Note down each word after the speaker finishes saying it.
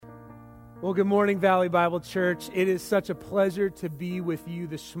Well, good morning, Valley Bible Church. It is such a pleasure to be with you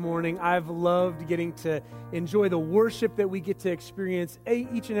this morning. I've loved getting to enjoy the worship that we get to experience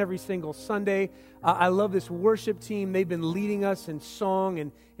each and every single Sunday. I love this worship team. They've been leading us in song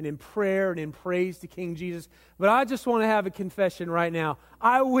and in prayer and in praise to King Jesus. But I just want to have a confession right now.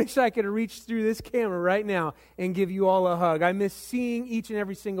 I wish I could reach through this camera right now and give you all a hug. I miss seeing each and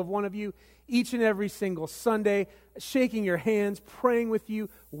every single one of you each and every single Sunday, shaking your hands, praying with you,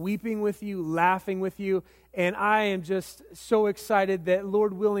 weeping with you, laughing with you. And I am just so excited that,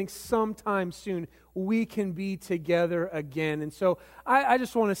 Lord willing, sometime soon we can be together again. And so I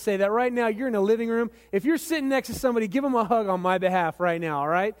just want to say that right now, you're in a living room. If you're sitting next to somebody, give them a hug on my behalf right now, all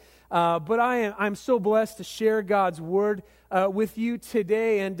right? But I'm so blessed to share God's Word with you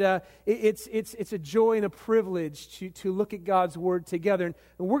today, and it's a joy and a privilege to look at God's Word together. And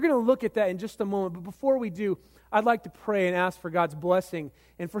we're going to look at that in just a moment. But before we do, I'd like to pray and ask for God's blessing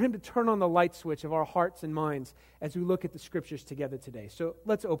and for Him to turn on the light switch of our hearts and minds as we look at the Scriptures together today. So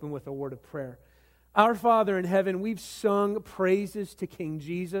let's open with a word of prayer. Our Father in heaven, we've sung praises to King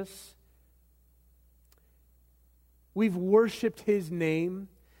Jesus. We've worshiped His name.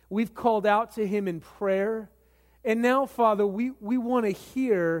 We've called out to Him in prayer. And now, Father, we want to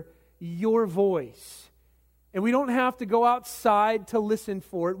hear Your voice. And we don't have to go outside to listen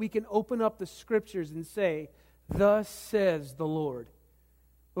for it. We can open up the Scriptures and say, "Thus says the Lord."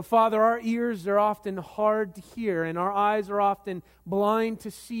 But Father, our ears are often hard to hear, and our eyes are often blind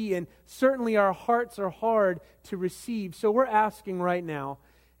to see, and certainly our hearts are hard to receive. So we're asking right now,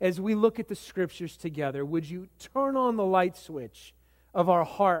 as we look at the Scriptures together, would You turn on the light switch of our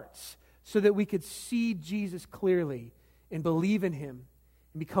hearts so that we could see Jesus clearly and believe in Him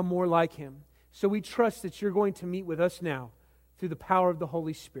and become more like Him. So we trust that You're going to meet with us now through the power of the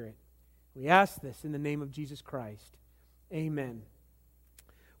Holy Spirit. We ask this in the name of Jesus Christ. Amen.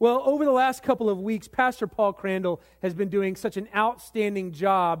 Well, over the last couple of weeks, Pastor Paul Crandall has been doing such an outstanding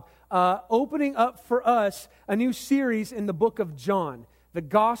job opening up for us a new series in the book of John. The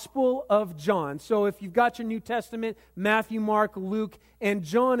Gospel of John. So if you've got your New Testament, Matthew, Mark, Luke, and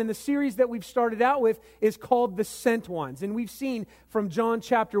John, and the series that we've started out with is called The Sent Ones. And we've seen from John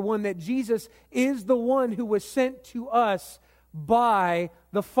chapter 1 that Jesus is the one who was sent to us by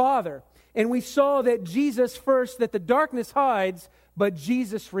the Father. And we saw that Jesus first, that the darkness hides, but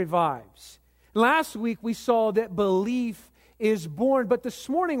Jesus revives. Last week we saw that belief is born, but this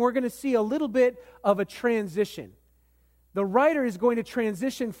morning we're going to see a little bit of a transition. The writer is going to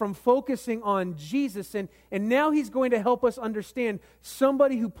transition from focusing on Jesus, and now he's going to help us understand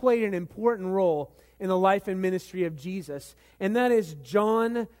somebody who played an important role in the life and ministry of Jesus, and that is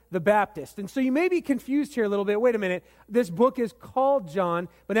John the Baptist. And so you may be confused here a little bit. Wait a minute, this book is called John,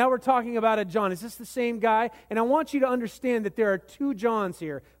 but now we're talking about a John. Is this the same guy? And I want you to understand that there are two Johns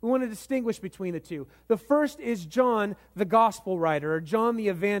here. We want to distinguish between the two. The first is John the Gospel writer, or John the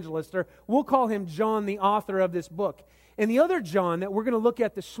Evangelist, or we'll call him John the author of this book. And the other John that we're going to look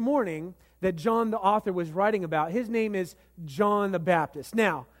at this morning, that John the author was writing about, his name is John the Baptist.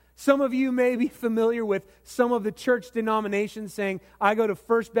 Now, some of you may be familiar with some of the church denominations saying, I go to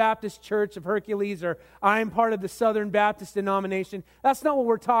First Baptist Church of Hercules, or I'm part of the Southern Baptist denomination. That's not what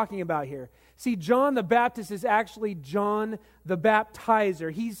we're talking about here. See, John the Baptist is actually John the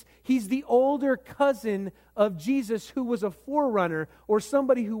Baptizer. He's the older cousin of Jesus, who was a forerunner or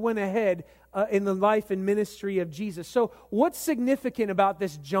somebody who went ahead in the life and ministry of Jesus. So what's significant about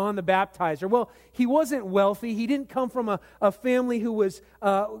this John the Baptizer? Well, he wasn't wealthy. He didn't come from a family who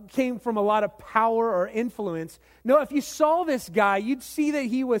came from a lot of power or influence. No, if you saw this guy, you'd see that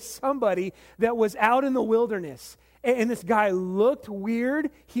he was somebody that was out in the wilderness. And this guy looked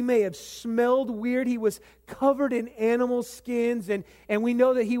weird. He may have smelled weird. He was covered in animal skins. And we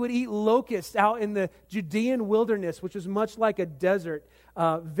know that he would eat locusts out in the Judean wilderness, which was much like a desert,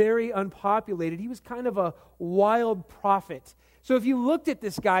 very unpopulated. He was kind of a wild prophet. So if you looked at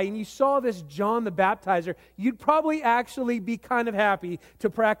this guy and you saw this John the Baptizer, you'd probably actually be kind of happy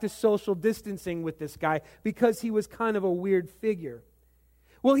to practice social distancing with this guy because he was kind of a weird figure.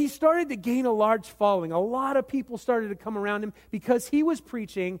 Well, he started to gain a large following. A lot of people started to come around him because he was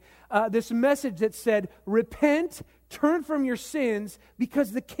preaching this message that said, repent, turn from your sins,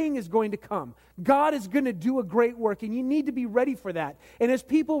 because the King is going to come. God is going to do a great work, and you need to be ready for that. And as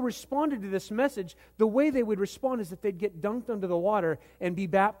people responded to this message, the way they would respond is that they'd get dunked under the water and be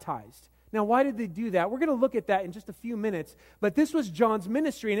baptized. Now, why did they do that? We're going to look at that in just a few minutes. But this was John's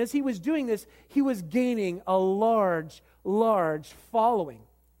ministry, and as he was doing this, he was gaining a large following.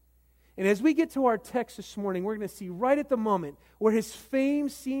 And as we get to our text this morning, we're going to see right at the moment where his fame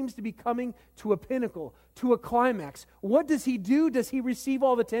seems to be coming to a pinnacle, to a climax. What does he do? Does he receive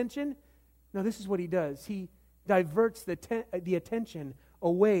all the attention? No, this is what he does. He diverts the attention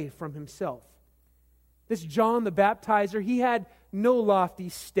away from himself. This John the Baptizer, he had no lofty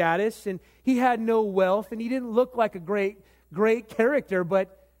status, and he had no wealth, and he didn't look like a great character,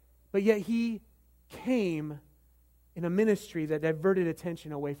 but yet he came in a ministry that diverted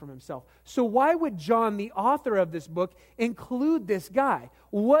attention away from himself. So why would John, the author of this book, include this guy?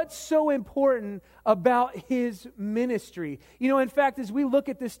 What's so important about his ministry? In fact, as we look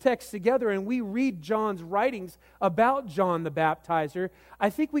at this text together and we read John's writings about John the Baptizer, I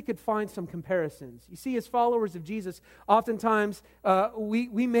think we could find some comparisons. You see, as followers of Jesus, oftentimes we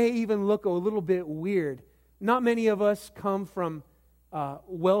may even look a little bit weird. Not many of us come from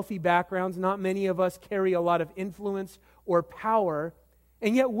wealthy backgrounds. Not many of us carry a lot of influence or power,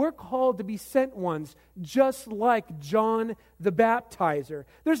 and yet we're called to be sent ones, just like John the Baptizer.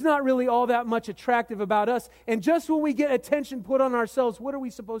 There's not really all that much attractive about us, and just when we get attention put on ourselves, what are we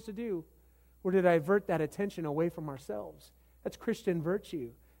supposed to do? We're to divert that attention away from ourselves. That's Christian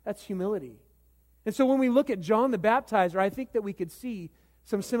virtue. That's humility. And so when we look at John the Baptizer, I think that we could see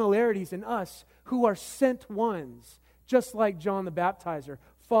some similarities in us who are sent ones, just like John the Baptizer,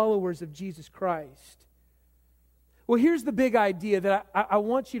 followers of Jesus Christ. Well, here's the big idea that I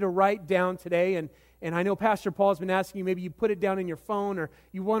want you to write down today, and I know Pastor Paul's been asking you, maybe you put it down in your phone or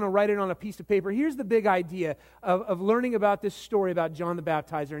you want to write it on a piece of paper. Here's the big idea of learning about this story about John the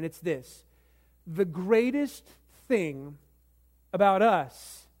Baptizer, and it's this. The greatest thing about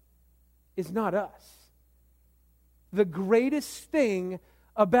us is not us. The greatest thing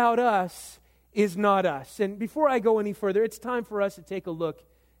about us is not us. And before I go any further, it's time for us to take a look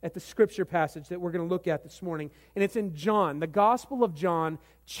at the scripture passage that we're going to look at this morning. And it's in John, the Gospel of John,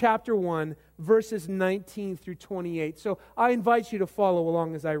 chapter 1, verses 19 through 28. So I invite you to follow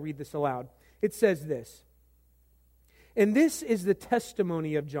along as I read this aloud. It says this, "And this is the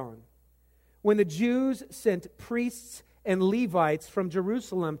testimony of John. When the Jews sent priests and Levites from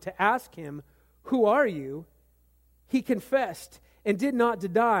Jerusalem to ask him, 'Who are you?' he confessed and did not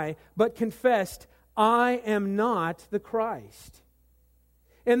deny, but confessed, 'I am not the Christ.'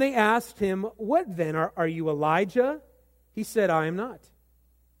 And they asked him, 'What then? Are you Elijah?' He said, 'I am not.'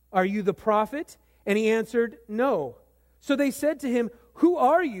 'Are you the prophet?' And he answered, 'No.' So they said to him, 'Who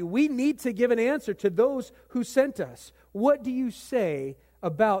are you? We need to give an answer to those who sent us. What do you say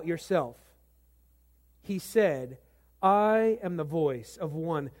about yourself?' He said, 'I am the voice of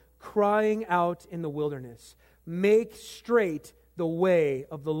one crying out in the wilderness, make straight the way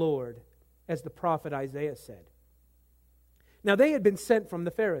of the Lord,' as the prophet Isaiah said." Now they had been sent from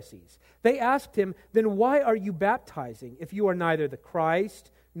the Pharisees. They asked him, "Then why are you baptizing if you are neither the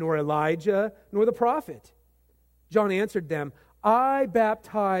Christ, nor Elijah, nor the prophet?" John answered them, "I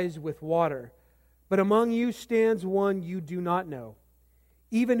baptize with water, but among you stands one you do not know,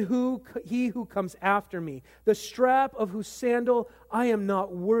 even he who comes after me, the strap of whose sandal I am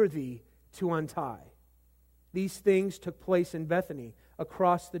not worthy to untie." These things took place in Bethany,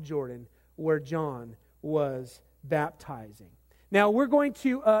 across the Jordan, where John was baptizing. Now, we're going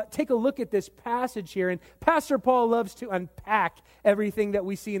to take a look at this passage here, and Pastor Paul loves to unpack everything that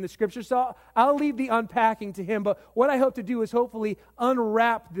we see in the Scripture, so I'll leave the unpacking to him, but what I hope to do is hopefully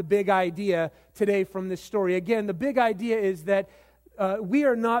unwrap the big idea today from this story. Again, the big idea is that we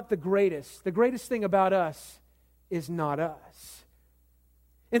are not the greatest. The greatest thing about us is not us.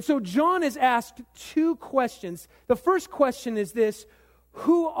 And so John is asked two questions. The first question is this: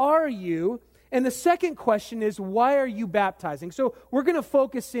 who are you? And the second question is, why are you baptizing? So we're going to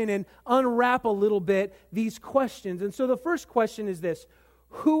focus in and unwrap a little bit these questions. And so the first question is this: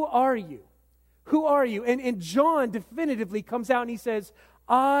 who are you? Who are you? And John definitively comes out and he says,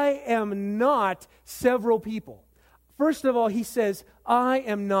 "I am not several people." First of all, he says, "I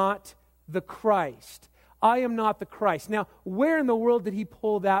am not the Christ." I am not the Christ. Now, where in the world did he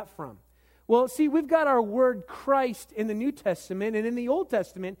pull that from? Well, see, we've got our word Christ in the New Testament, and in the Old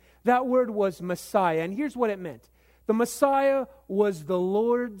Testament, that word was Messiah. And here's what it meant. The Messiah was the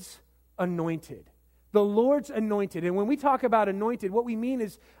Lord's anointed. The Lord's anointed. And when we talk about anointed, what we mean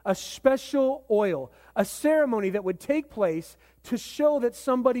is a special oil, a ceremony that would take place to show that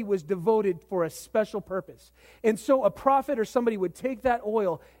somebody was devoted for a special purpose. And so a prophet or somebody would take that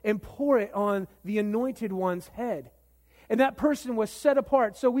oil and pour it on the anointed one's head. And that person was set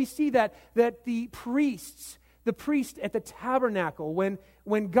apart. So we see that the priest at the tabernacle,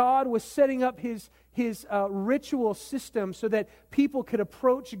 when God was setting up his ritual system so that people could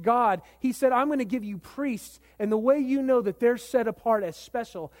approach God, he said, "I'm going to give you priests, and the way you know that they're set apart as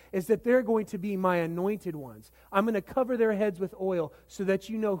special is that they're going to be my anointed ones. I'm going to cover their heads with oil so that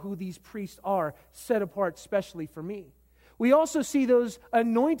you know who these priests are, set apart specially for me." We also see those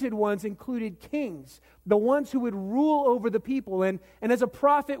anointed ones included kings, the ones who would rule over the people. And as a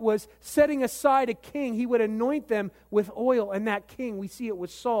prophet was setting aside a king, he would anoint them with oil. And that king, we see it with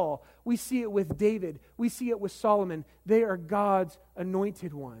Saul. We see it with David. We see it with Solomon. They are God's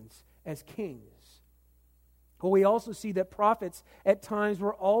anointed ones as kings. But we also see that prophets at times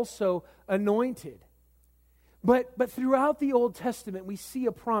were also anointed. But throughout the Old Testament, we see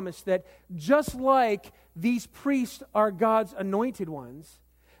a promise that just like these priests are God's anointed ones,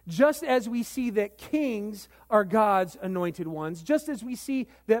 just as we see that kings are God's anointed ones, just as we see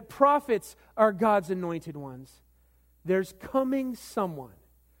that prophets are God's anointed ones, there's coming someone,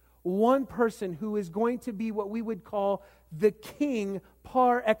 one person who is going to be what we would call the king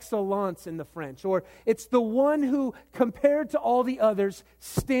par excellence in the French, or it's the one who, compared to all the others,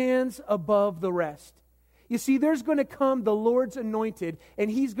 stands above the rest. You see, there's going to come the Lord's anointed, and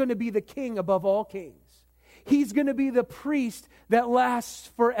he's going to be the king above all kings. He's going to be the priest that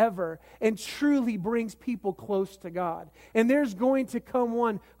lasts forever and truly brings people close to God. And there's going to come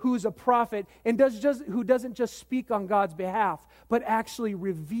one who's a prophet and who doesn't just speak on God's behalf, but actually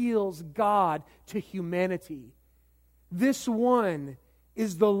reveals God to humanity. This one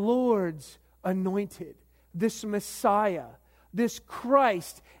is the Lord's anointed, this Messiah, this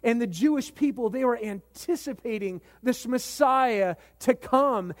Christ. And the Jewish people, they were anticipating this Messiah to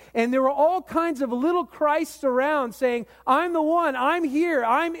come. And there were all kinds of little Christs around saying, I'm the one, I'm here,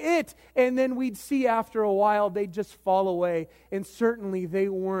 I'm it. And then we'd see after a while they'd just fall away. And certainly they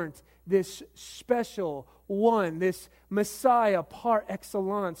weren't this special one, this Messiah par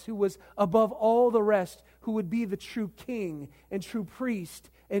excellence, who was above all the rest, who would be the true king and true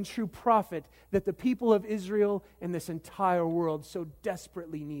priest and true prophet that the people of Israel and this entire world so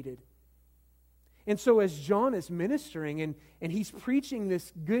desperately needed. And so as John is ministering and he's preaching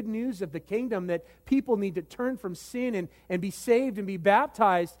this good news of the kingdom, that people need to turn from sin and be saved and be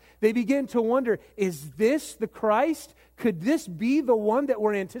baptized, they begin to wonder, is this the Christ? Could this be the one that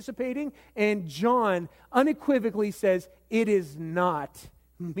we're anticipating? And John unequivocally says, it is not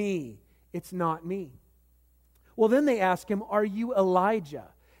me. It's not me. Well, then they ask him, are you Elijah?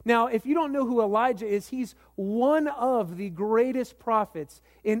 Now, if you don't know who Elijah is, he's one of the greatest prophets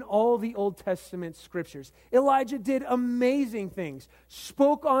in all the Old Testament scriptures. Elijah did amazing things,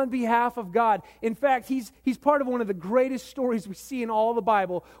 spoke on behalf of God. In fact, he's part of one of the greatest stories we see in all the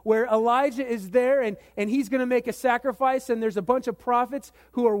Bible, where Elijah is there and he's going to make a sacrifice, and there's a bunch of prophets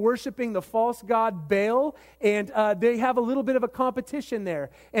who are worshiping the false god Baal, and they have a little bit of a competition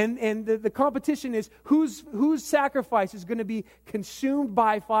there. And the competition is whose sacrifice is going to be consumed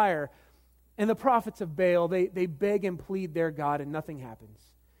by fire. And the prophets of Baal, they beg and plead their God, and nothing happens.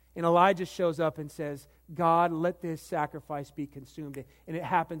 And Elijah shows up and says, God, let this sacrifice be consumed. And it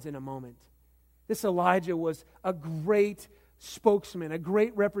happens in a moment. This Elijah was a great spokesman, a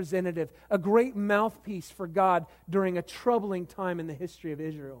great representative, a great mouthpiece for God during a troubling time in the history of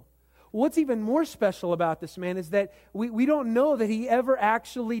Israel. What's even more special about this man is that we don't know that he ever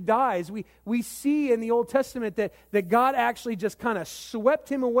actually dies. We see in the Old Testament that God actually just kind of swept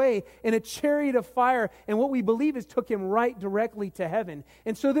him away in a chariot of fire, and what we believe is took him right directly to heaven.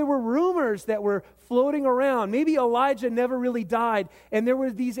 And so there were rumors that were floating around. Maybe Elijah never really died, and there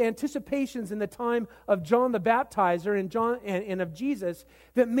were these anticipations in the time of John the Baptizer and of Jesus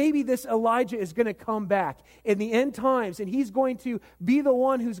that maybe this Elijah is going to come back in the end times, and he's going to be the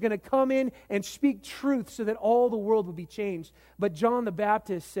one who's going to come in and speak truth so that all the world will be changed. But John the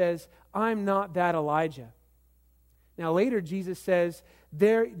Baptist says, I'm not that Elijah. Now later Jesus says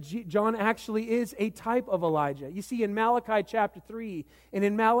John actually is a type of Elijah. You see, in Malachi chapter 3 and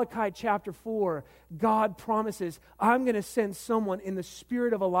in Malachi chapter 4, God promises, I'm going to send someone in the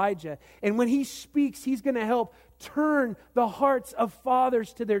spirit of Elijah. And when he speaks, he's going to help turn the hearts of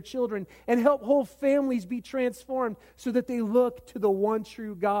fathers to their children and help whole families be transformed so that they look to the one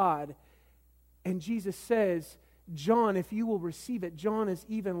true God. And Jesus says, John, if you will receive it, John is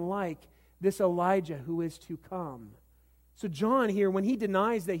even like this Elijah who is to come. So John here, when he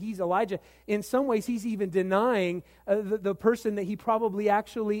denies that he's Elijah, in some ways he's even denying the person that he probably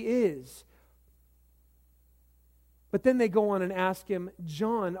actually is. But then they go on and ask him,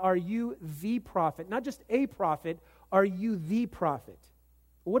 John, are you the prophet? Not just a prophet, are you the prophet?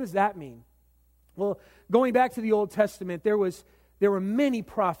 Well, what does that mean? Well, going back to the Old Testament, there were many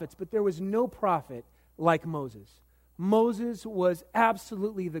prophets, but there was no prophet like Moses. Moses was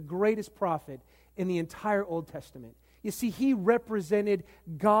absolutely the greatest prophet in the entire Old Testament. You see, he represented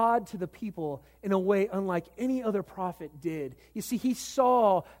God to the people in a way unlike any other prophet did. You see, he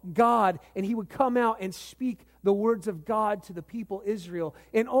saw God, and he would come out and speak the words of God to the people Israel.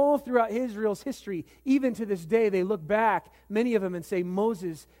 And all throughout Israel's history, even to this day, they look back, many of them, and say,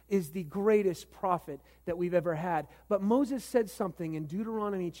 Moses is the greatest prophet that we've ever had. But Moses said something in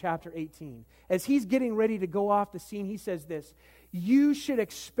Deuteronomy chapter 18. As he's getting ready to go off the scene, he says this, you should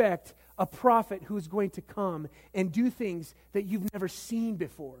expect a prophet who is going to come and do things that you've never seen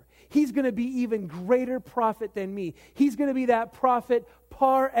before. He's going to be even greater prophet than me. He's going to be that prophet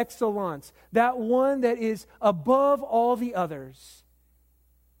par excellence, that one that is above all the others.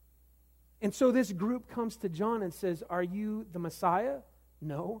 And so this group comes to John and says, are you the Messiah?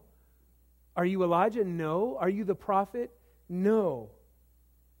 No. Are you Elijah? No. Are you the prophet? No.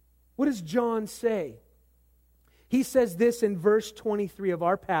 What does John say? He says this in verse 23 of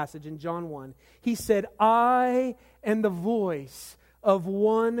our passage in John 1. He said, I am the voice of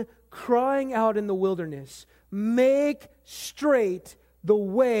one crying out in the wilderness, make straight the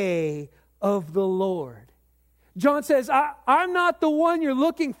way of the Lord. John says, I'm not the one you're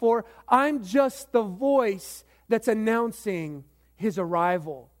looking for. I'm just the voice that's announcing his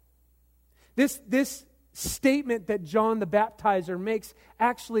arrival. This statement that John the Baptizer makes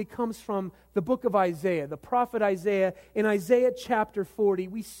actually comes from the book of Isaiah, the prophet Isaiah. In Isaiah chapter 40,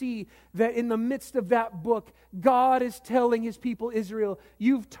 we see that in the midst of that book, God is telling his people Israel,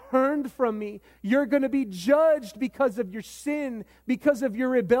 you've turned from me. You're going to be judged because of your sin, because of your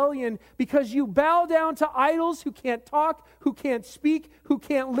rebellion, because you bow down to idols who can't talk, who can't speak, who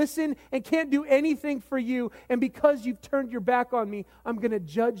can't listen, and can't do anything for you. And because you've turned your back on me, I'm going to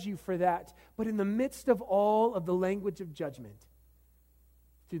judge you for that. But in the midst of all of the language of judgment,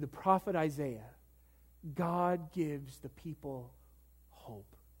 through the prophet Isaiah, God gives the people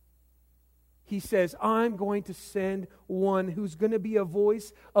hope. He says, I'm going to send one who's going to be a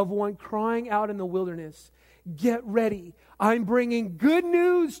voice of one crying out in the wilderness. Get ready. I'm bringing good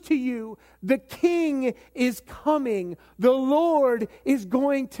news to you. The King is coming. The Lord is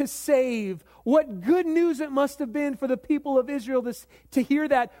going to save. What good news it must have been for the people of Israel to hear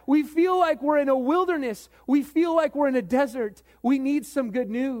that. We feel like we're in a wilderness. We feel like we're in a desert. We need some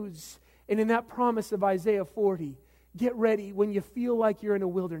good news. And in that promise of Isaiah 40, get ready. When you feel like you're in a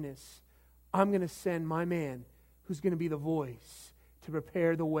wilderness, I'm going to send my man who's going to be the voice to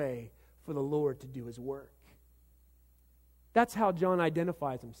prepare the way for the Lord to do his work. That's how John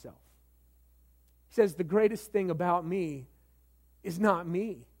identifies himself. He says, the greatest thing about me is not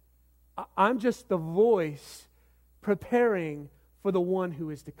me. I'm just the voice preparing for the one who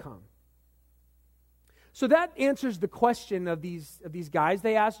is to come. So that answers the question of these guys.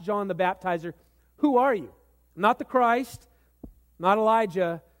 They asked John the Baptizer, who are you? I'm not the Christ, I'm not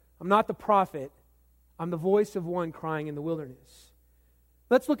Elijah, I'm not the prophet. I'm the voice of one crying in the wilderness.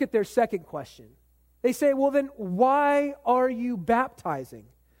 Let's look at their second question. They say, well then, why are you baptizing?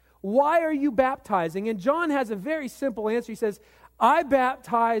 Why are you baptizing? And John has a very simple answer. He says, I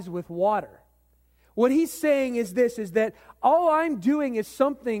baptize with water. What he's saying is this, is that all I'm doing is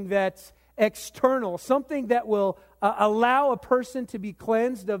something that's external, something that will allow a person to be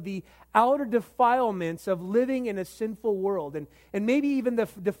cleansed of the outer defilements of living in a sinful world, and maybe even the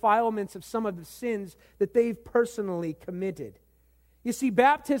defilements of some of the sins that they've personally committed. You see,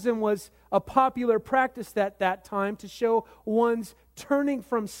 baptism was a popular practice at that time to show one's turning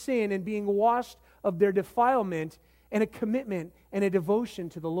from sin and being washed of their defilement, and a commitment and a devotion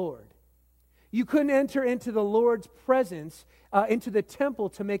to the Lord. You couldn't enter into the Lord's presence, into the temple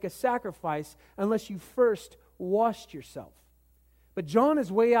to make a sacrifice unless you first washed yourself. But John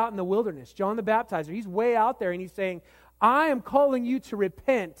is way out in the wilderness. John the Baptizer, he's way out there, and he's saying, I am calling you to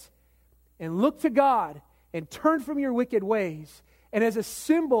repent and look to God and turn from your wicked ways. And as a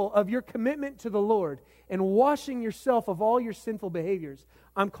symbol of your commitment to the Lord and washing yourself of all your sinful behaviors,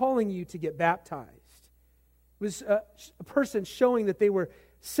 I'm calling you to get baptized. It was a person showing that they were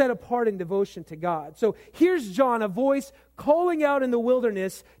set apart in devotion to God. So here's John, a voice calling out in the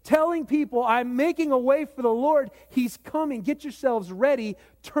wilderness, telling people, I'm making a way for the Lord. He's coming. Get yourselves ready.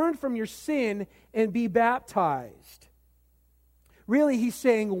 Turn from your sin and be baptized. Really, he's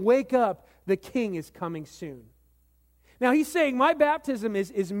saying, wake up. The King is coming soon. Now, he's saying, my baptism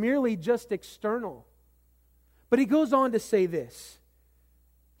is merely just external. But he goes on to say this.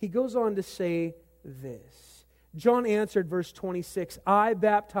 He goes on to say this. John answered, verse 26, I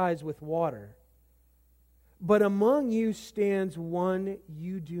baptize with water, but among you stands one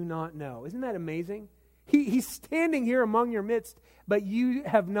you do not know. Isn't that amazing? He's standing here among your midst, but you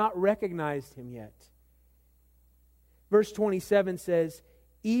have not recognized him yet. Verse 27 says,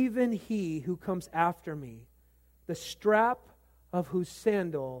 even he who comes after me, the strap of whose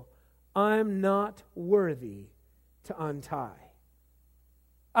sandal I'm not worthy to untie.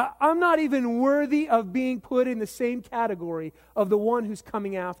 I'm not even worthy of being put in the same category of the one who's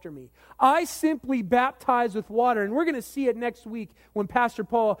coming after me. I simply baptize with water, and we're going to see it next week when Pastor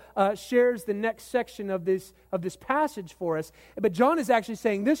Paul shares the next section of this passage for us. But John is actually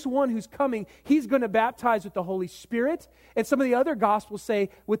saying this one who's coming, he's going to baptize with the Holy Spirit, and some of the other Gospels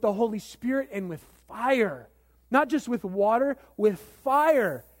say with the Holy Spirit and with fire. Not just with water, with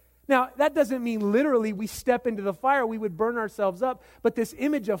fire. Now, that doesn't mean literally we step into the fire, we would burn ourselves up. But this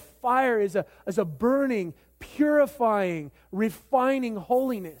image of fire is a burning, purifying, refining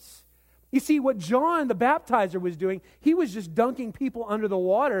holiness. You see, what John the Baptizer was doing, he was just dunking people under the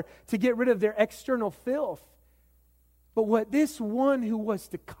water to get rid of their external filth. But what this one who was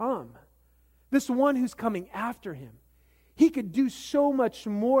to come, this one who's coming after him, he could do so much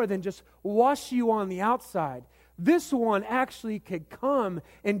more than just wash you on the outside. This one actually could come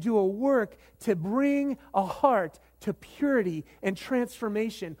and do a work to bring a heart to purity and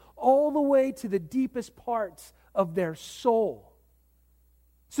transformation all the way to the deepest parts of their soul.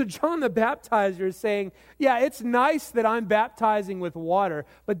 So John the Baptizer is saying, yeah, it's nice that I'm baptizing with water,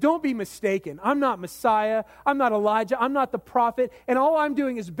 but don't be mistaken. I'm not Messiah. I'm not Elijah. I'm not the prophet. And all I'm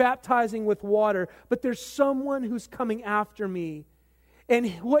doing is baptizing with water. But there's someone who's coming after me. And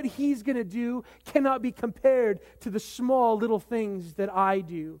what he's going to do cannot be compared to the small little things that I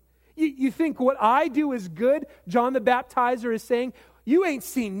do. You think what I do is good? John the Baptizer is saying, you ain't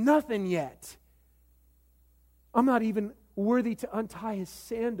seen nothing yet. I'm not even worthy to untie his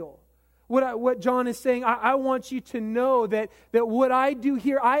sandal. What John is saying, I want you to know that what I do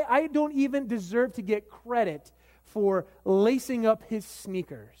here, I don't even deserve to get credit for lacing up his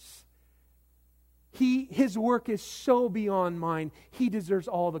sneakers. His work is so beyond mine. He deserves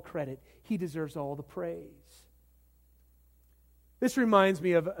all the credit. He deserves all the praise. This reminds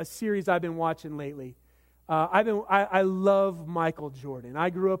me of a series I've been watching lately. I love Michael Jordan. I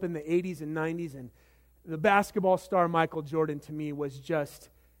grew up in the 80s and 90s, and the basketball star Michael Jordan to me was just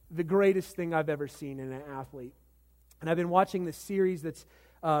the greatest thing I've ever seen in an athlete. And I've been watching this series that's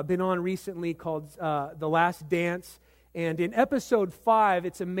been on recently called The Last Dance. And in episode 5,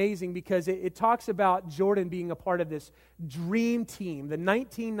 it's amazing because it talks about Jordan being a part of this dream team, the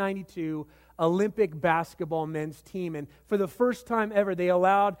 1992 Olympic basketball men's team. And for the first time ever, they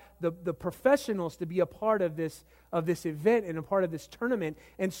allowed the professionals to be a part of this event and a part of this tournament.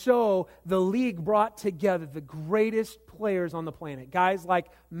 And so the league brought together the greatest players on the planet, guys like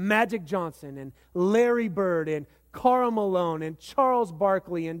Magic Johnson and Larry Bird and Karl Malone and Charles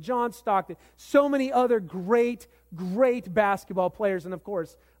Barkley and John Stockton, so many other great basketball players. And of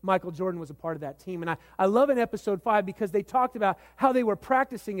course, Michael Jordan was a part of that team. And I love in episode 5 because they talked about how they were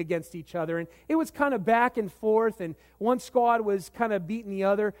practicing against each other. And it was kind of back and forth, and one squad was kind of beating the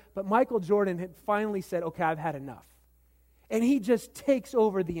other. But Michael Jordan had finally said, okay, I've had enough. And he just takes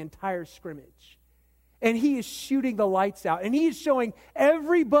over the entire scrimmage. And he is shooting the lights out. And he is showing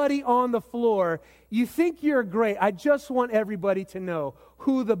everybody on the floor, you think you're great. I just want everybody to know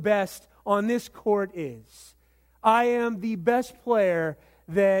who the best on this court is. I am the best player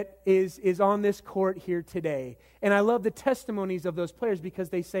that is on this court here today. And I love the testimonies of those players because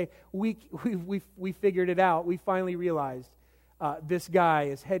they say, we figured it out. We finally realized this guy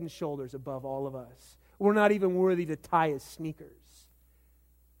is head and shoulders above all of us. We're not even worthy to tie his sneakers.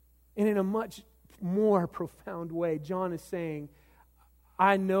 And in a much more profound way, John is saying,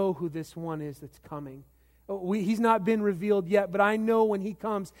 I know who this one is that's coming. He's not been revealed yet, but I know when he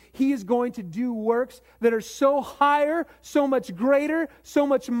comes, he is going to do works that are so higher, so much greater, so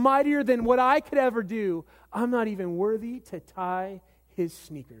much mightier than what I could ever do. I'm not even worthy to tie his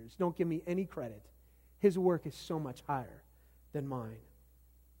sneakers. Don't give me any credit. His work is so much higher than mine.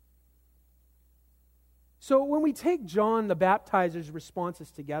 So when we take John the Baptizer's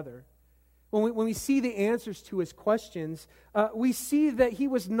responses together, when we see the answers to his questions, we see that he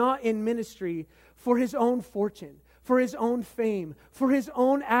was not in ministry for his own fortune, for his own fame, for his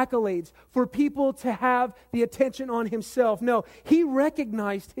own accolades, for people to have the attention on himself. No, he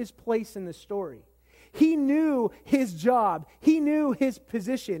recognized his place in the story. He knew his job. He knew his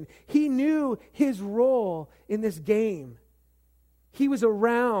position. He knew his role in this game. He was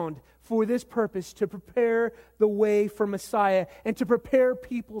around for this purpose, to prepare the way for Messiah and to prepare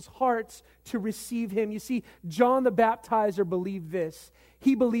people's hearts to receive him. You see, John the Baptizer believed this.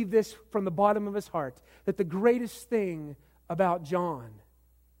 He believed this from the bottom of his heart, that the greatest thing about John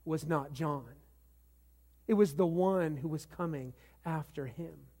was not John. It was the one who was coming after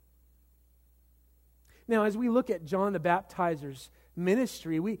him. Now, as we look at John the Baptizer's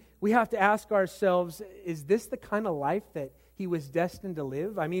ministry, we have to ask ourselves, is this the kind of life that he was destined to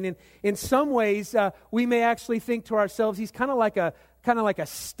live? I mean, in some ways, we may actually think to ourselves, he's kind of like a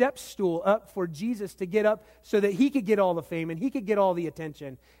step stool up for Jesus to get up so that he could get all the fame and he could get all the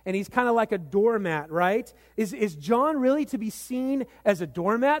attention. And he's kind of like a doormat, right? Is John really to be seen as a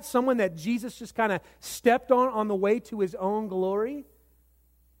doormat? Someone that Jesus just kind of stepped on the way to his own glory?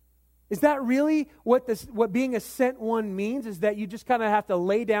 Is that really what being a sent one means? Is that you just kind of have to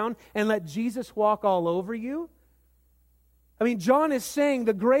lay down and let Jesus walk all over you? I mean, John is saying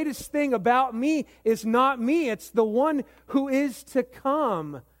the greatest thing about me is not me. It's the one who is to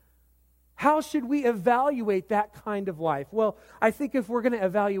come. How should we evaluate that kind of life? Well, I think if we're going to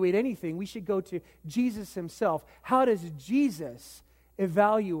evaluate anything, we should go to Jesus himself. How does Jesus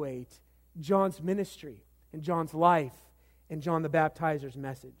evaluate John's ministry and John's life and John the Baptizer's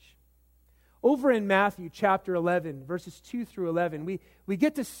message? Over in Matthew chapter 11, verses 2 through 11, we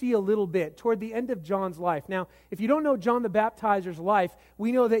get to see a little bit toward the end of John's life. Now, if you don't know John the Baptizer's life,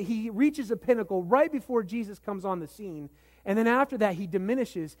 we know that he reaches a pinnacle right before Jesus comes on the scene. And then after that, he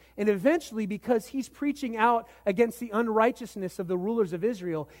diminishes. And eventually, because he's preaching out against the unrighteousness of the rulers of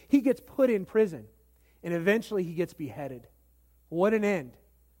Israel, he gets put in prison. And eventually, he gets beheaded. What an end.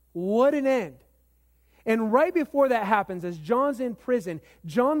 What an end. And right before that happens, as John's in prison,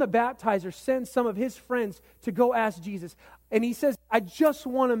 John the Baptizer sends some of his friends to go ask Jesus. And he says, I just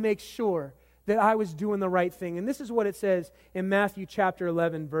want to make sure that I was doing the right thing. And this is what it says in Matthew chapter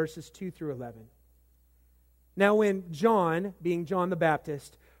 11, verses 2 through 11. Now when John, being John the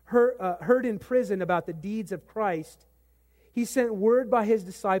Baptist, heard in prison about the deeds of Christ, he sent word by his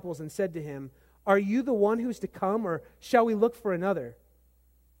disciples and said to him, Are you the one who's to come, or shall we look for another?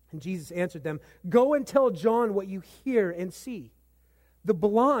 And Jesus answered them, Go and tell John what you hear and see. The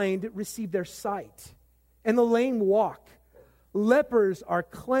blind receive their sight, and the lame walk. Lepers are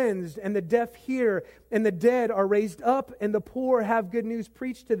cleansed, and the deaf hear, and the dead are raised up, and the poor have good news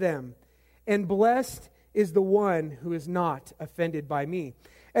preached to them. And blessed is the one who is not offended by me.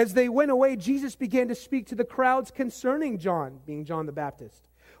 As they went away, Jesus began to speak to the crowds concerning John, being John the Baptist.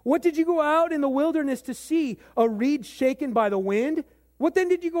 What did you go out in the wilderness to see? A reed shaken by the wind? What then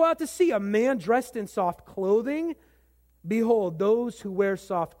did you go out to see? A man dressed in soft clothing? Behold, those who wear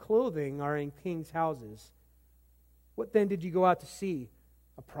soft clothing are in kings' houses. What then did you go out to see?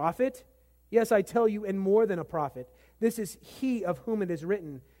 A prophet? Yes, I tell you, and more than a prophet. This is he of whom it is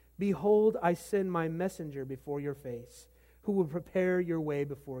written, Behold, I send my messenger before your face, who will prepare your way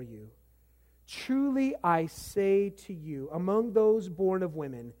before you. Truly I say to you, among those born of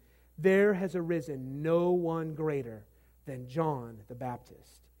women, there has arisen no one greater than John the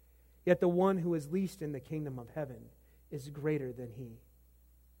Baptist. Yet the one who is least in the kingdom of heaven is greater than he.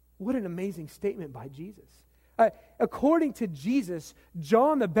 What an amazing statement by Jesus. According to Jesus,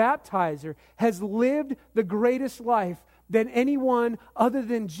 John the Baptizer has lived the greatest life than anyone other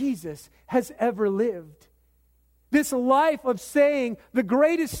than Jesus has ever lived. This life of saying the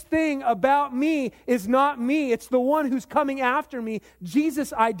greatest thing about me is not me, it's the one who's coming after me,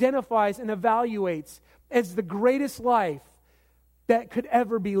 Jesus identifies and evaluates as the greatest life that could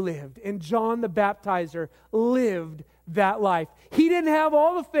ever be lived. And John the Baptizer lived that life. He didn't have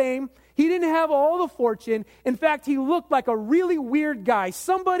all the fame. He didn't have all the fortune. In fact, he looked like a really weird guy,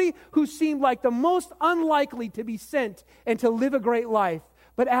 somebody who seemed like the most unlikely to be sent and to live a great life.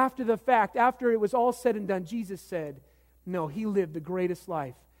 But after the fact, after it was all said and done, Jesus said, no, he lived the greatest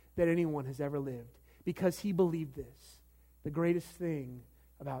life that anyone has ever lived, because he believed this. The greatest thing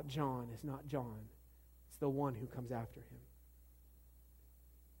about John is not John. It's the one who comes after him.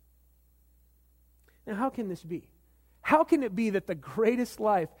 Now, how can this be? How can it be that the greatest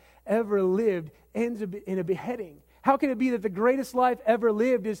life ever lived ends in a beheading? How can it be that the greatest life ever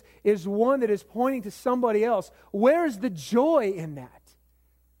lived is one that is pointing to somebody else? Where's the joy in that?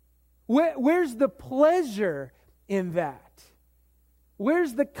 Where's the pleasure in that?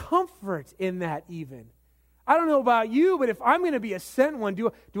 Where's the comfort in that even? I don't know about you, but if I'm going to be a sent one,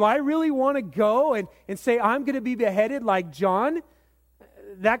 do I really want to go and say I'm going to be beheaded like John?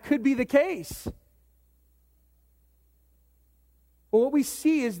 That could be the case. But what we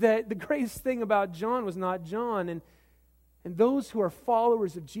see is that the greatest thing about John was not John. And those who are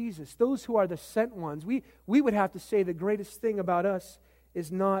followers of Jesus, those who are the sent ones, we would have to say the greatest thing about us is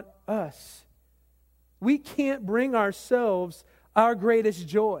not us. We can't bring ourselves our greatest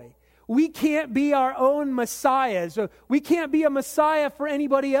joy. We can't be our own messiahs. We can't be a messiah for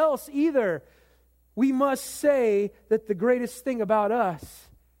anybody else either. We must say that the greatest thing about us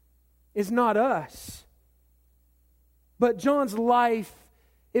is not us. But John's life,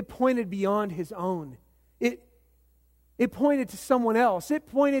 it pointed beyond his own. It pointed to someone else. It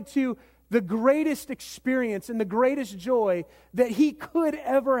pointed to the greatest experience and the greatest joy that he could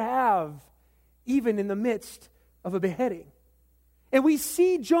ever have, even in the midst of a beheading. And we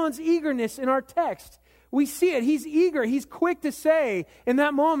see John's eagerness in our text. We see it. He's eager. He's quick to say in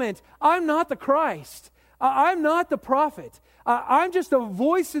that moment, I'm not the Christ. I'm not the prophet. I'm just a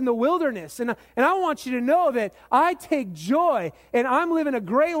voice in the wilderness. And I want you to know that I take joy, and I'm living a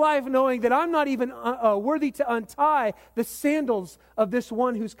great life knowing that I'm not even worthy to untie the sandals of this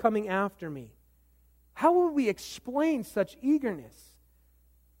one who's coming after me. How would we explain such eagerness?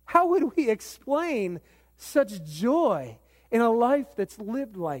 How would we explain such joy in a life that's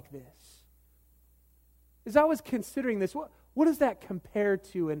lived like this? As I was considering this, what does that compare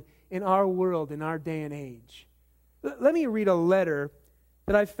to in our world, in our day and age? Let me read a letter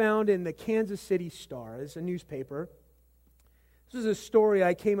that I found in the Kansas City Star. It's a newspaper. This is a story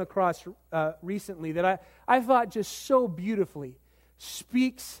I came across recently that I thought just so beautifully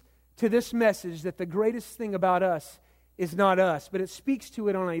speaks to this message that the greatest thing about us is not us, but it speaks to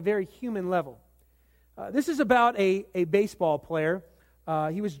it on a very human level. This is about a baseball player.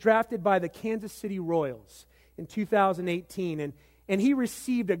 He was drafted by the Kansas City Royals in 2018, and he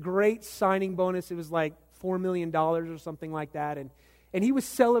received a great signing bonus. It was like $4 million or something like that, and he was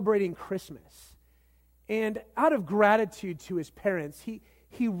celebrating Christmas. And out of gratitude to his parents,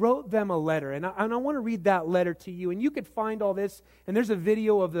 he wrote them a letter, and I want to read that letter to you. And you could find all this, and there's a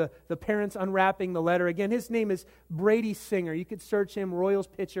video of the parents unwrapping the letter. Again, his name is Brady Singer. You could search him, Royals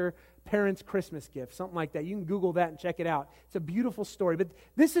pitcher, parents' Christmas gift, something like that. You can Google that and check it out. It's a beautiful story. But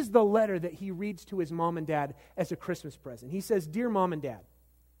this is the letter that he reads to his mom and dad as a Christmas present. He says, "Dear Mom and Dad,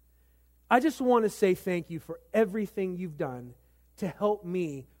 I just want to say thank you for everything you've done to help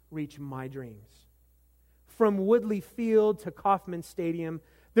me reach my dreams. From Woodley Field to Kauffman Stadium,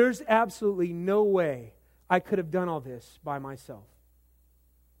 there's absolutely no way I could have done all this by myself.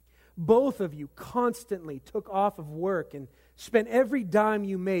 Both of you constantly took off of work and spent every dime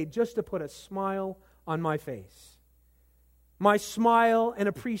you made just to put a smile on my face. My smile and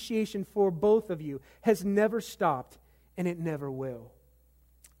appreciation for both of you has never stopped, and it never will.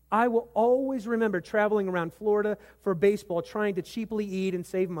 I will always remember traveling around Florida for baseball, trying to cheaply eat and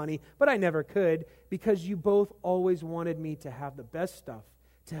save money, but I never could because you both always wanted me to have the best stuff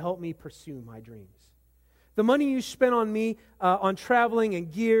to help me pursue my dreams. The money you spent on me, on traveling and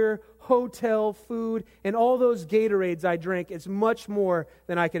gear, hotel, food, and all those Gatorades I drank is much more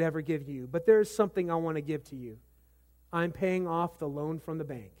than I could ever give you. But there is something I want to give to you. I'm paying off the loan from the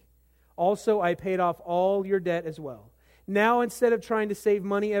bank. Also, I paid off all your debt as well. Now, instead of trying to save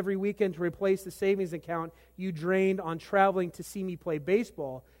money every weekend to replace the savings account you drained on traveling to see me play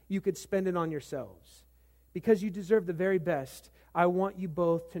baseball, you could spend it on yourselves. Because you deserve the very best, I want you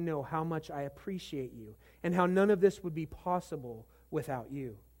both to know how much I appreciate you and how none of this would be possible without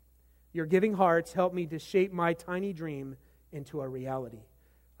you. Your giving hearts help me to shape my tiny dream into a reality.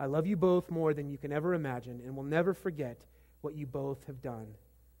 I love you both more than you can ever imagine and will never forget what you both have done.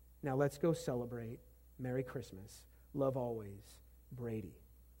 Now let's go celebrate. Merry Christmas. Love always, Brady."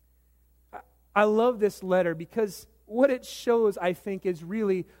 I love this letter because what it shows, I think, is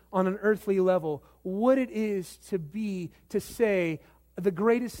really on an earthly level what it is to say, the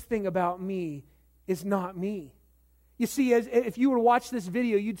greatest thing about me is not me. You see, if you were to watch this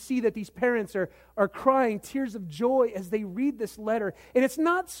video, you'd see that these parents are crying tears of joy as they read this letter. And it's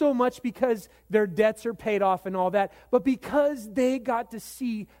not so much because their debts are paid off and all that, but because they got to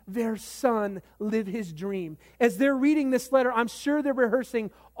see their son live his dream. As they're reading this letter, I'm sure they're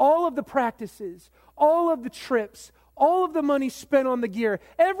rehearsing all of the practices, all of the trips, all of the money spent on the gear,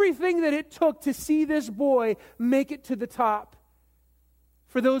 everything that it took to see this boy make it to the top.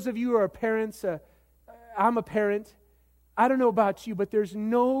 For those of you who are parents, I'm a parent. I don't know about you, but there's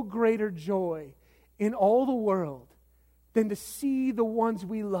no greater joy in all the world than to see the ones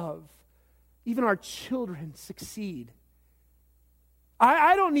we love, even our children, succeed.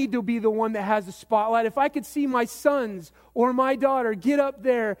 I don't need to be the one that has the spotlight. If I could see my sons or my daughter get up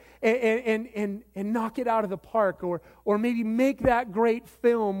there and knock it out of the park, or maybe make that great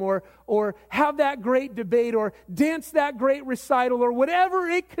film, or have that great debate, or dance that great recital, or whatever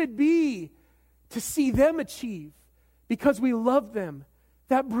it could be, to see them achieve because we love them,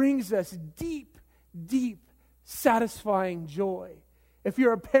 that brings us deep, deep, satisfying joy. If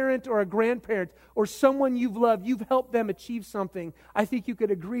you're a parent or a grandparent or someone you've loved, you've helped them achieve something, I think you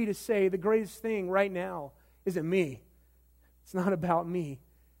could agree to say the greatest thing right now isn't me. It's not about me.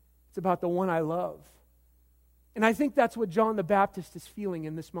 It's about the one I love. And I think that's what John the Baptist is feeling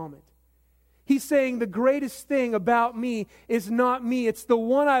in this moment. He's saying the greatest thing about me is not me. It's the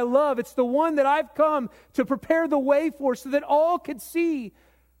one I love. It's the one that I've come to prepare the way for so that all could see.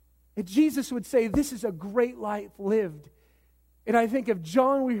 And Jesus would say, this is a great life lived. And I think if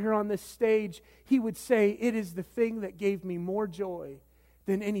John were here on this stage, he would say, it is the thing that gave me more joy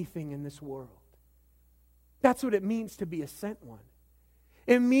than anything in this world. That's what it means to be a sent one.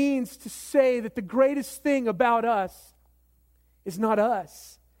 It means to say that the greatest thing about us is not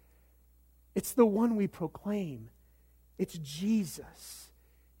us. It's the one we proclaim. It's Jesus.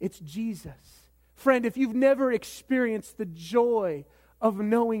 It's Jesus. Friend, if you've never experienced the joy of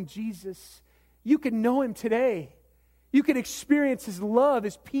knowing Jesus, you can know Him today. You can experience His love,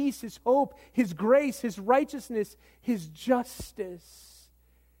 His peace, His hope, His grace, His righteousness, His justice.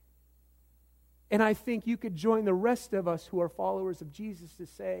 And I think you could join the rest of us who are followers of Jesus to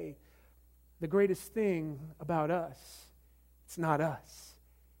say, the greatest thing about us, it's not us.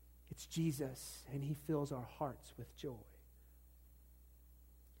 It's Jesus, and He fills our hearts with joy.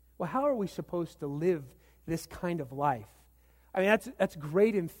 Well, how are we supposed to live this kind of life? I mean, that's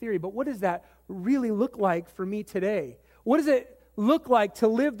great in theory, but what does that really look like for me today? What does it look like to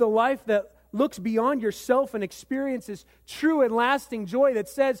live the life that looks beyond yourself and experiences true and lasting joy that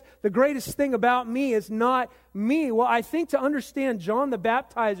says the greatest thing about me is not me? Well, I think to understand John the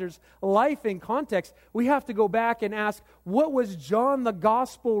Baptizer's life in context, we have to go back and ask, what was John the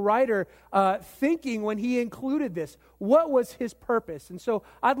gospel writer thinking when he included this? What was his purpose? And so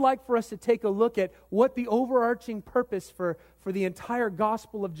I'd like for us to take a look at what the overarching purpose for the entire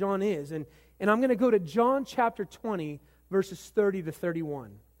gospel of John is. And I'm going to go to John chapter 20, verses 30 to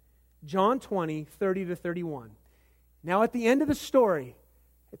 31. John 20, 30 to 31. Now at the end of the story,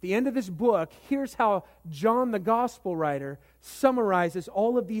 at the end of this book, here's how John the gospel writer summarizes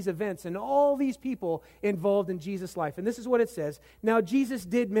all of these events and all these people involved in Jesus' life. And this is what it says. Now Jesus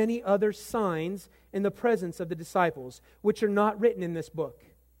did many other signs in the presence of the disciples, which are not written in this book.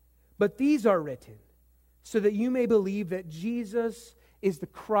 But these are written, so that you may believe that Jesus is the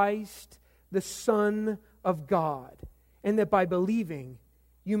Christ, the Son of God, and that by believing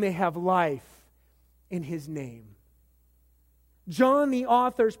you may have life in His name. John, the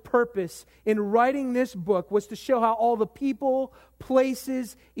author's purpose in writing this book was to show how all the people,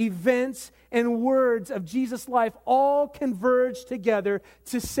 places, events, and words of Jesus' life all converge together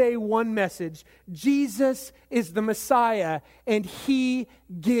to say one message. Jesus is the Messiah, and He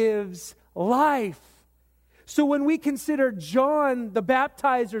gives life. So when we consider John the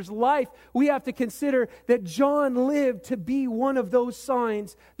Baptizer's life, we have to consider that John lived to be one of those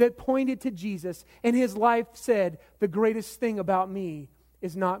signs that pointed to Jesus. And his life said, the greatest thing about me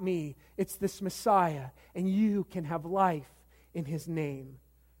is not me. It's this Messiah. And you can have life in His name.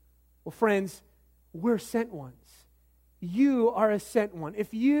 Well, friends, we're sent ones. You are a sent one.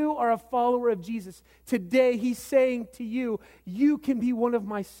 If you are a follower of Jesus, today He's saying to you, you can be one of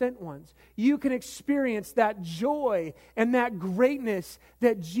my sent ones. You can experience that joy and that greatness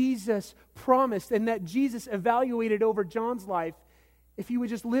that Jesus promised and that Jesus evaluated over John's life if you would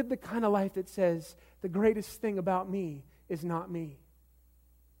just live the kind of life that says, the greatest thing about me is not me.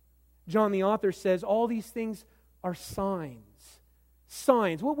 John the author says all these things are signs.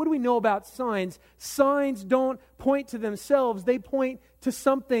 Signs. What do we know about signs? Signs don't point to themselves. They point to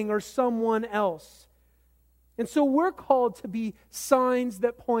something or someone else. And so we're called to be signs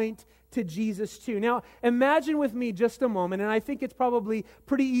that point to Jesus too. Now, imagine with me just a moment, and I think it's probably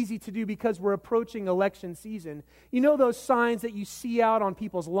pretty easy to do because we're approaching election season. You know those signs that you see out on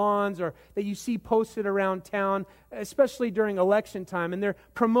people's lawns or that you see posted around town, especially during election time, and they're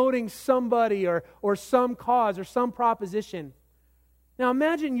promoting somebody or some cause or some proposition. Now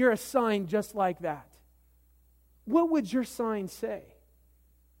imagine you're a sign just like that. What would your sign say?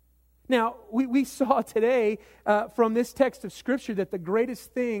 Now, we saw today from this text of Scripture that the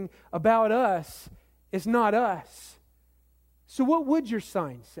greatest thing about us is not us. So what would your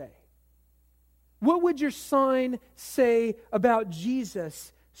sign say? What would your sign say about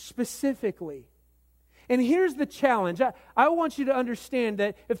Jesus specifically? And here's the challenge. I want you to understand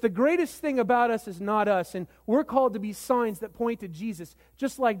that if the greatest thing about us is not us, and we're called to be signs that point to Jesus,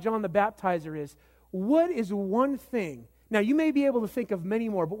 just like John the Baptizer is, what is one thing? Now, you may be able to think of many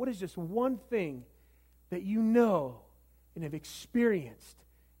more, but what is just one thing that you know and have experienced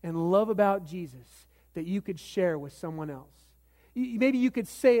and love about Jesus that you could share with someone else? Maybe you could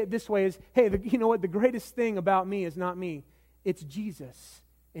say it this way: hey, you know what? The greatest thing about me is not me. It's Jesus,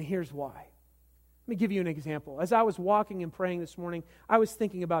 and here's why. Let me give you an example. As I was walking and praying this morning, I was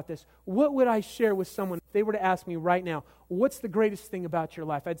thinking about this. What would I share with someone if they were to ask me right now, what's the greatest thing about your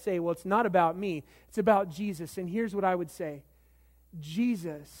life? I'd say, well, it's not about me. It's about Jesus. And here's what I would say.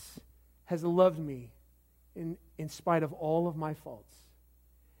 Jesus has loved me in spite of all of my faults.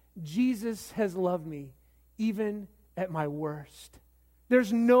 Jesus has loved me even at my worst.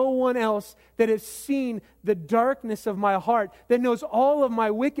 There's no one else that has seen the darkness of my heart, that knows all of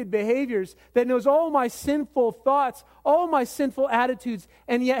my wicked behaviors, that knows all my sinful thoughts, all my sinful attitudes,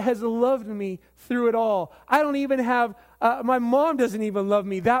 and yet has loved me through it all. I don't even have, my mom doesn't even love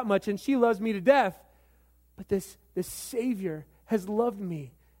me that much, and she loves me to death. But this Savior has loved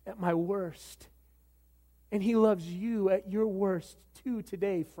me at my worst. And He loves you at your worst too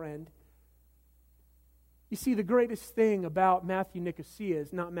today, friend. You see, the greatest thing about Matthew Nicosia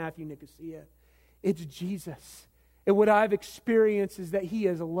is not Matthew Nicosia. It's Jesus. And what I've experienced is that He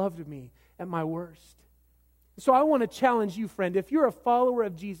has loved me at my worst. So I want to challenge you, friend, if you're a follower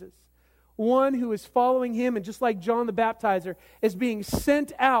of Jesus, one who is following Him, and just like John the Baptizer, is being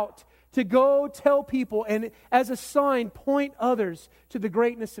sent out to go tell people and as a sign point others to the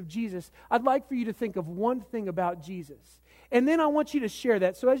greatness of Jesus, I'd like for you to think of one thing about Jesus. And then I want you to share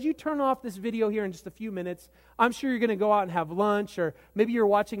that. So as you turn off this video here in just a few minutes, I'm sure you're going to go out and have lunch, or maybe you're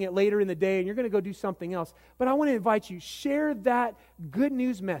watching it later in the day and you're going to go do something else. But I want to invite you, share that good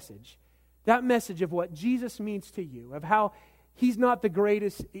news message, that message of what Jesus means to you, of how He's not the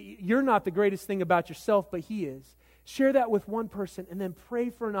greatest, you're not the greatest thing about yourself, but He is. Share that with one person and then pray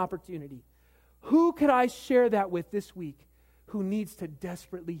for an opportunity. Who could I share that with this week who needs to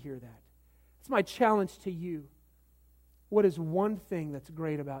desperately hear that? It's my challenge to you. What is one thing that's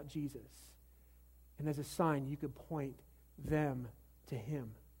great about Jesus? And as a sign, you could point them to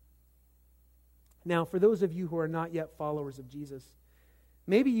Him. Now, for those of you who are not yet followers of Jesus,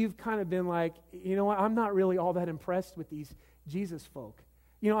 maybe you've kind of been like, you know what, I'm not really all that impressed with these Jesus folk.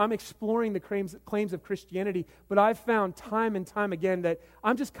 You know, I'm exploring the claims of Christianity, but I've found time and time again that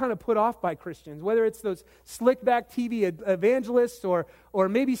I'm just kind of put off by Christians, whether it's those slick-back TV evangelists or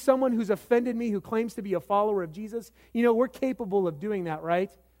maybe someone who's offended me who claims to be a follower of Jesus. You know, we're capable of doing that, right?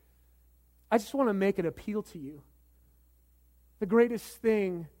 I just want to make an appeal to you. The greatest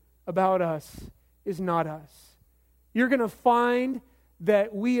thing about us is not us. You're going to find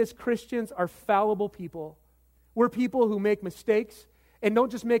that we as Christians are fallible people. We're people who make mistakes. And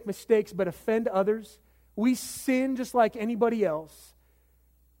don't just make mistakes, but offend others. We sin just like anybody else.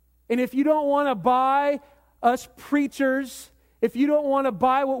 And if you don't want to buy us preachers, if you don't want to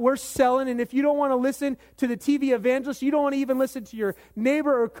buy what we're selling, and if you don't want to listen to the TV evangelists, you don't want to even listen to your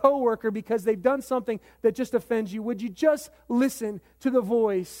neighbor or coworker because they've done something that just offends you, would you just listen to the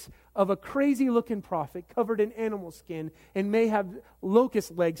voice of a crazy-looking prophet covered in animal skin and may have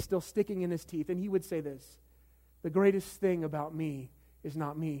locust legs still sticking in his teeth? And he would say this: the greatest thing about me is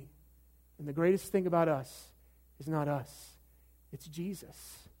not me. And the greatest thing about us is not us. It's Jesus.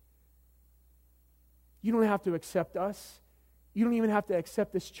 You don't have to accept us. You don't even have to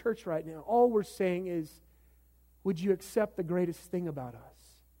accept this church right now. All we're saying is, would you accept the greatest thing about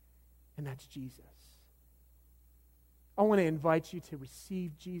us? And that's Jesus. I want to invite you to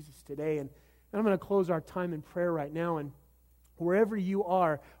receive Jesus today. And I'm going to close our time in prayer right now. And wherever you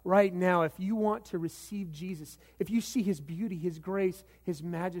are right now, if you want to receive Jesus, if you see His beauty, His grace, His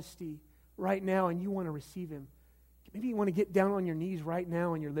majesty right now, and you want to receive Him, maybe you want to get down on your knees right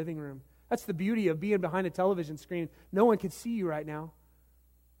now in your living room. That's the beauty of being behind a television screen. No one can see you right now.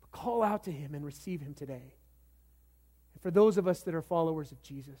 But call out to Him and receive Him today. And for those of us that are followers of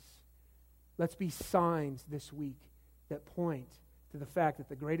Jesus, let's be signs this week that point to the fact that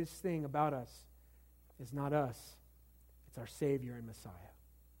the greatest thing about us is not us. It's our Savior and Messiah.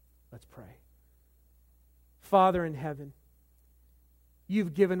 Let's pray. Father in heaven,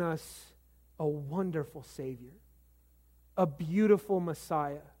 You've given us a wonderful Savior, a beautiful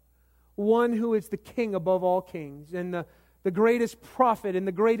Messiah, one who is the King above all kings, and the greatest prophet and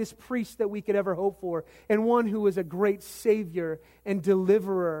the greatest priest that we could ever hope for, and one who is a great Savior and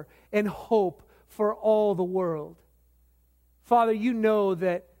deliverer and hope for all the world. Father, You know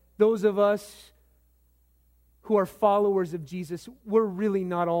that those of us who are followers of Jesus, we're really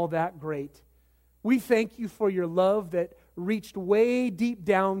not all that great. We thank You for Your love that reached way deep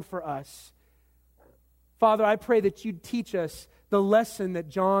down for us. Father, I pray that You'd teach us the lesson that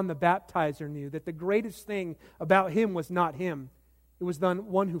John the Baptizer knew, that the greatest thing about him was not him. It was the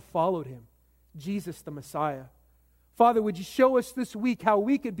one who followed Him, Jesus the Messiah. Father, would You show us this week how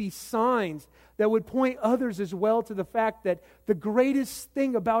we could be signs that would point others as well to the fact that the greatest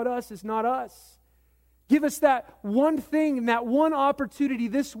thing about us is not us. Give us that one thing and that one opportunity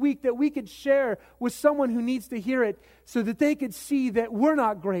this week that we could share with someone who needs to hear it so that they could see that we're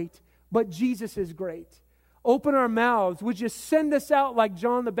not great, but Jesus is great. Open our mouths. Would You send us out like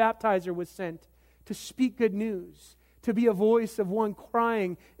John the Baptizer was sent to speak good news, to be a voice of one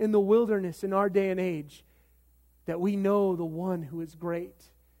crying in the wilderness in our day and age, that we know the one who is great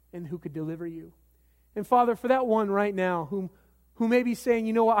and who could deliver you. And Father, for that one right now who may be saying,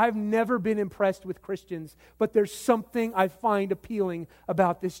 you know what, I've never been impressed with Christians, but there's something I find appealing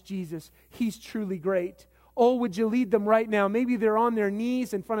about this Jesus. He's truly great. Oh, would you lead them right now? Maybe they're on their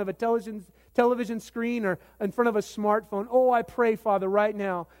knees in front of a television screen or in front of a smartphone. Oh, I pray, Father, right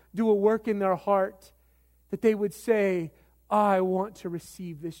now, do a work in their heart that they would say, I want to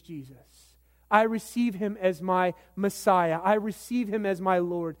receive this Jesus. I receive him as my Messiah. I receive him as my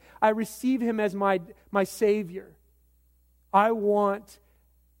Lord. I receive him as my Savior. I want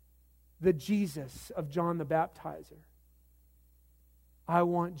the Jesus of John the Baptizer. I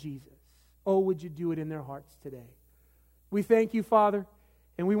want Jesus. Oh, would you do it in their hearts today? We thank you, Father,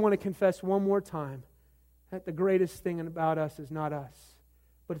 and we want to confess one more time that the greatest thing about us is not us,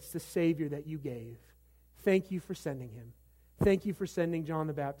 but it's the Savior that you gave. Thank you for sending him. Thank you for sending John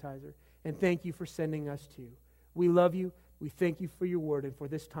the Baptizer, and thank you for sending us too. We love you. We thank you for your word and for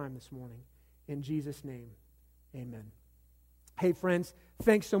this time this morning. In Jesus' name, amen. Hey friends,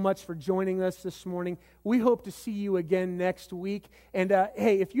 thanks so much for joining us this morning. We hope to see you again next week. And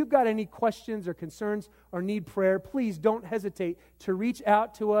hey, if you've got any questions or concerns or need prayer, please don't hesitate to reach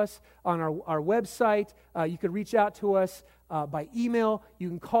out to us on our website. You can reach out to us by email. You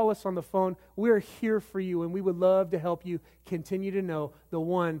can call us on the phone. We're here for you, and we would love to help you continue to know the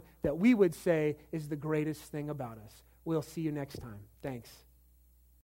one that we would say is the greatest thing about us. We'll see you next time. Thanks.